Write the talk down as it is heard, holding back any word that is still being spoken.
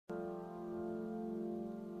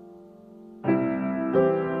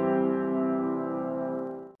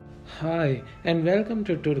Hi and welcome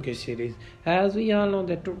to Turkish series. As we all know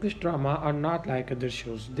that Turkish drama are not like other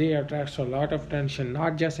shows. They attract a lot of attention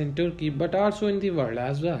not just in Turkey but also in the world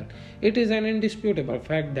as well. It is an indisputable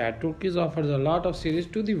fact that Turkish offers a lot of series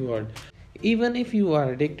to the world. Even if you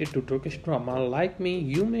are addicted to Turkish drama like me,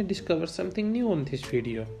 you may discover something new in this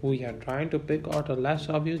video. We are trying to pick out a less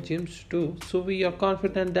obvious gems too, so we are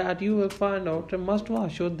confident that you will find out a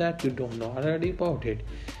must-watch show that you don't know already about it.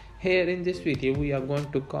 Here in this video, we are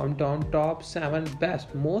going to count down top 7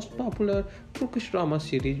 best most popular Turkish drama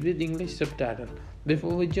series with English subtitles.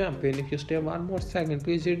 Before we jump in, if you stay one more second,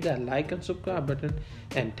 please hit that like and subscribe button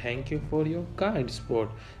and thank you for your kind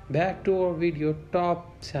support. Back to our video,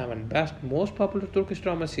 top 7 best most popular Turkish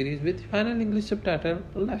drama series with final English subtitle.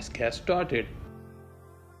 Let's get started.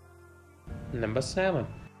 Number 7.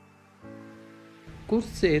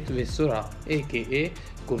 Kurset ve Sura, aka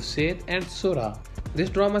Kurset and Sura. This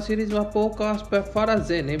drama series was co-cast by Farah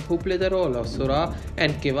Zeynep, who played the role of Sura,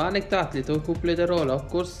 and Kevanek Tatlito, who played the role of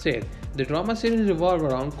Kurset. The drama series revolves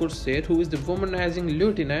around Kurset, who is the womanizing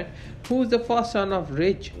lieutenant, who is the first son of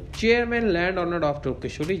rich chairman landowner of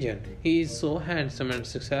Turkish origin. He is so handsome and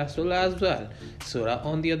successful as well. Sura,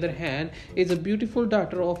 on the other hand, is a beautiful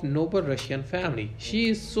daughter of noble Russian family. She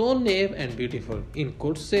is so naive and beautiful. In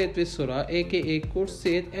Kurset with Sura, aka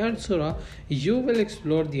Kurset and Sura, you will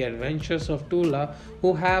explore the adventures of two love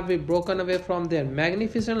who have been broken away from their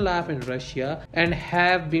magnificent life in Russia and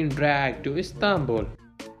have been dragged to Istanbul.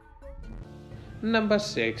 Number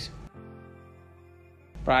 6.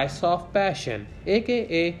 Price of Passion,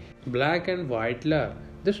 aka Black and White Love.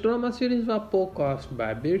 This drama series was co-cast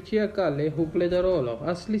by Birçi Akale, who played the role of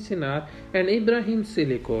Asli Sinar, and Ibrahim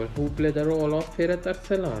Silikol, who played the role of Ferhat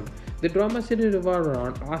Arsalan. The drama series revolves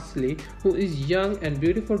around Asli, who is young and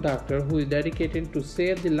beautiful doctor who is dedicated to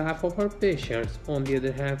save the life of her patients. On the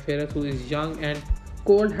other hand, Ferhat, who is young and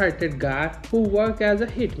cold-hearted guy who works as a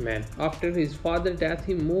hitman. After his father's death,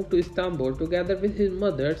 he moved to Istanbul together with his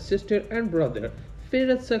mother, sister and brother.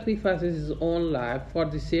 Ferhat sacrifices his own life for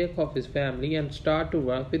the sake of his family and starts to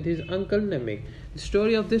work with his uncle Nemik. The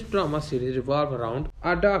story of this drama series revolves around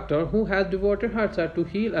a doctor who has devoted herself to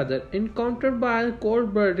heal others, encountered by a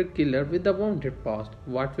cold-blooded killer with a wounded past.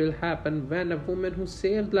 What will happen when a woman who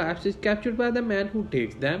saves lives is captured by the man who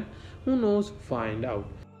takes them? Who knows? Find out.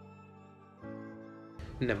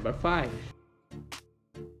 Number 5.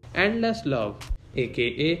 Endless Love,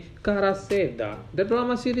 aka Kara Sevda. The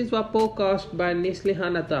drama series was co-cast by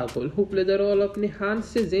Neslihan Atagul, who played the role of Nihan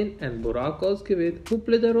Sizin, and Burak Özkivit, who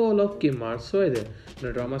played the role of Kemal Soyder.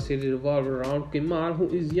 The drama series revolves around Kemal, who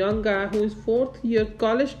is a young guy who is 4th year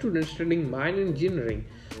college student studying mine engineering.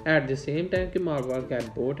 At the same time, Kemal works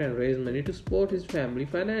at boat and raises money to support his family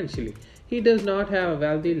financially. He does not have a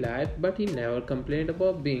wealthy life, but he never complained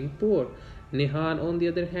about being poor. Nihan, on the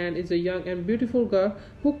other hand, is a young and beautiful girl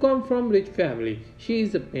who comes from rich family. She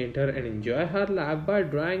is a painter and enjoys her life by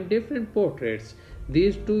drawing different portraits.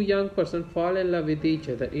 These two young persons fall in love with each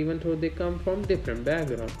other even though they come from different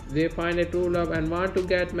backgrounds. They find a true love and want to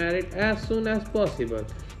get married as soon as possible.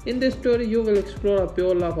 In this story, you will explore a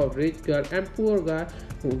pure love of rich girl and poor guy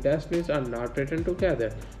whose destinies are not written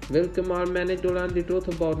together. Will Kemal manage to learn the truth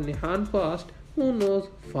about Nihan's past? Who knows?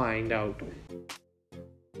 Find out.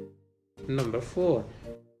 Number 4.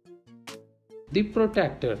 The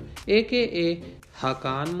Protector, aka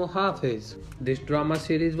Hakan Muhafiz. This drama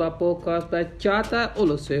series was co-cast by Çağatay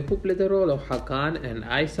Ulusoy, who played the role of Hakan, and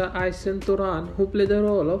Aysa Aysen Turan, who played the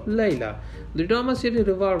role of Layla. The drama series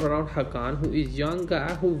revolves around Hakan, who is a young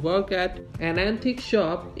guy who works at an antique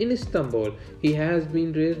shop in Istanbul. He has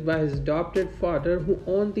been raised by his adopted father, who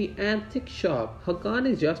owns the antique shop. Hakan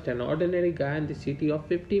is just an ordinary guy in the city of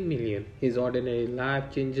 50 million. His ordinary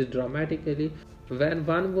life changes dramatically when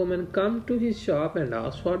one woman comes to his shop and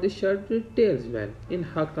asks for the shirt salesman. In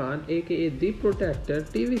Hakan, aka The Protector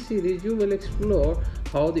TV series, you will explore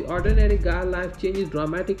how the ordinary guy life changes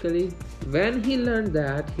dramatically when he learns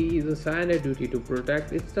that he is assigned a duty to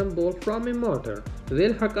protect Istanbul from immortal.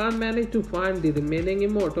 Will Hakan manage to find the remaining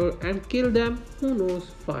immortal and kill them? Who knows?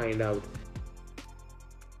 Find out.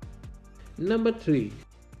 Number 3.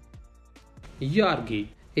 Yargi,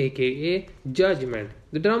 aka Judgment.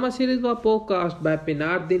 The drama series was co-cast by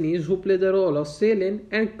Pinar Deniz, who played the role of Selin,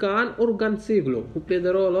 and Kaan Urganciglu, who played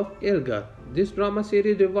the role of Ilgat. This drama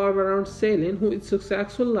series revolves around Selin, who is a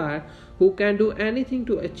successful liar who can do anything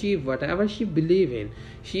to achieve whatever she believes in.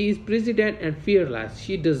 She is president and fearless.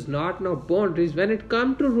 She does not know boundaries when it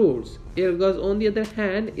comes to rules. Ilgaz, on the other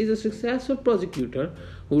hand, is a successful prosecutor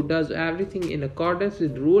who does everything in accordance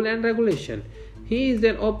with rule and regulation. He is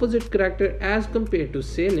an opposite character as compared to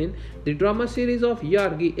Selin. The drama series of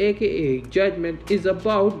Yargi aka Judgment is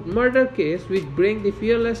about murder case which bring the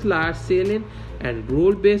fearless liar Selin and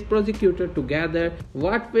rule-based prosecutor together.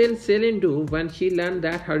 What will Selin do when she learns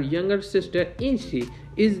that her younger sister Inshi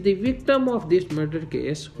is the victim of this murder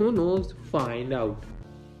case? Who knows? Find out.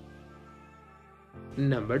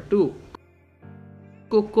 Number 2.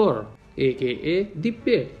 Kokor aka The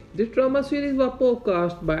Pit. This drama series was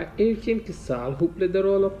podcast by Elchin Kisal, who played the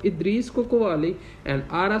role of Idris Kokowali, and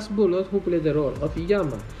Aras Bulos, who played the role of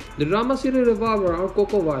Yama. The drama series revolves around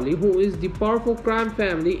Kokowali, who is the powerful crime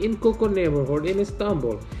family in Koko neighborhood in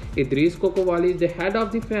Istanbul. Idris Kokowali is the head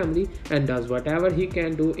of the family and does whatever he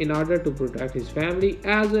can do in order to protect his family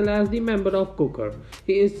as well as the member of Kokor.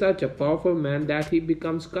 He is such a powerful man that he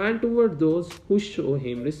becomes kind toward those who show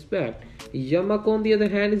him respect. Yamak, on the other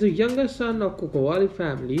hand, is a younger son of Kokowali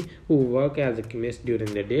family who work as a chemist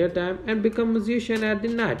during the daytime and become musician at the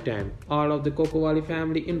night time. All of the Kokowali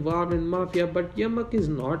family involved in mafia, but Yamak is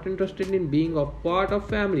not interested in being a part of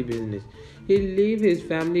family business. He leaves his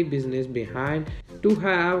family business behind to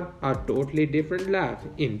have a totally different life.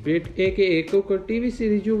 In Pit aka Kokor TV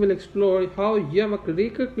series, you will explore how Yamak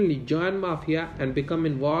recurrently join mafia and become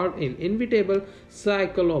involved in inevitable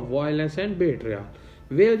cycle of violence and betrayal.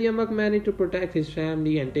 Will Yamak manage to protect his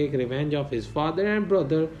family and take revenge of his father and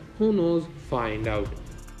brother? Who knows? Find out.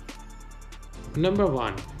 Number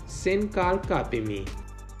 1. Sin Kar Kapimi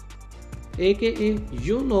aka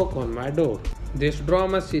You Knock on My Door. This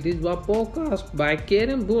drama series was podcast by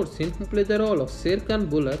Kerem Bursin, who played the role of Serkan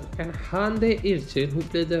Bulat, and Hande Irçin, who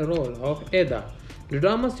played the role of Eda. The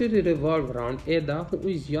drama series revolved around Eda, who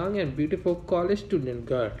is a young and beautiful college student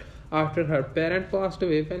girl. After her parent passed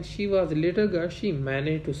away when she was a little girl, she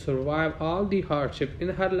managed to survive all the hardship in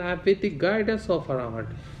her life with the guidance of her aunt.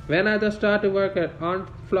 When Ada started work at Aunt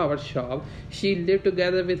Flower Shop, she lived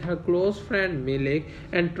together with her close friend Milik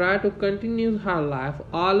and tried to continue her life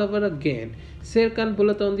all over again. Serkan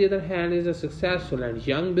Bulat, on the other hand, is a successful and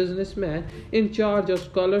young businessman in charge of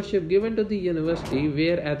scholarship given to the university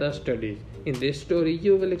where Ada studies. In this story,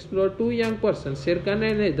 you will explore two young persons, Serkan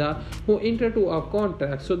and Eda, who enter into a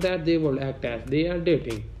contract so that they will act as they are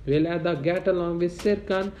dating. Will Eda get along with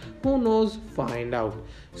Serkan? Who knows? Find out.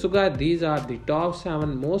 So guys, these are the top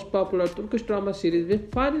 7 most popular Turkish drama series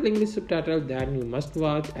with final English subtitles that you must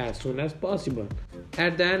watch as soon as possible.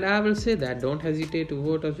 At the end, I will say that don't hesitate to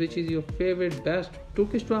vote us which is your favorite best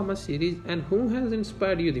Turkish drama series and who has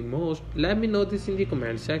inspired you the most. Let me know this in the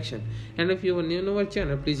comment section. And if you are new to our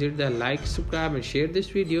channel, please hit the like, subscribe and share this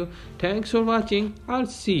video. Thanks for watching. I'll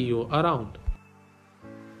see you around.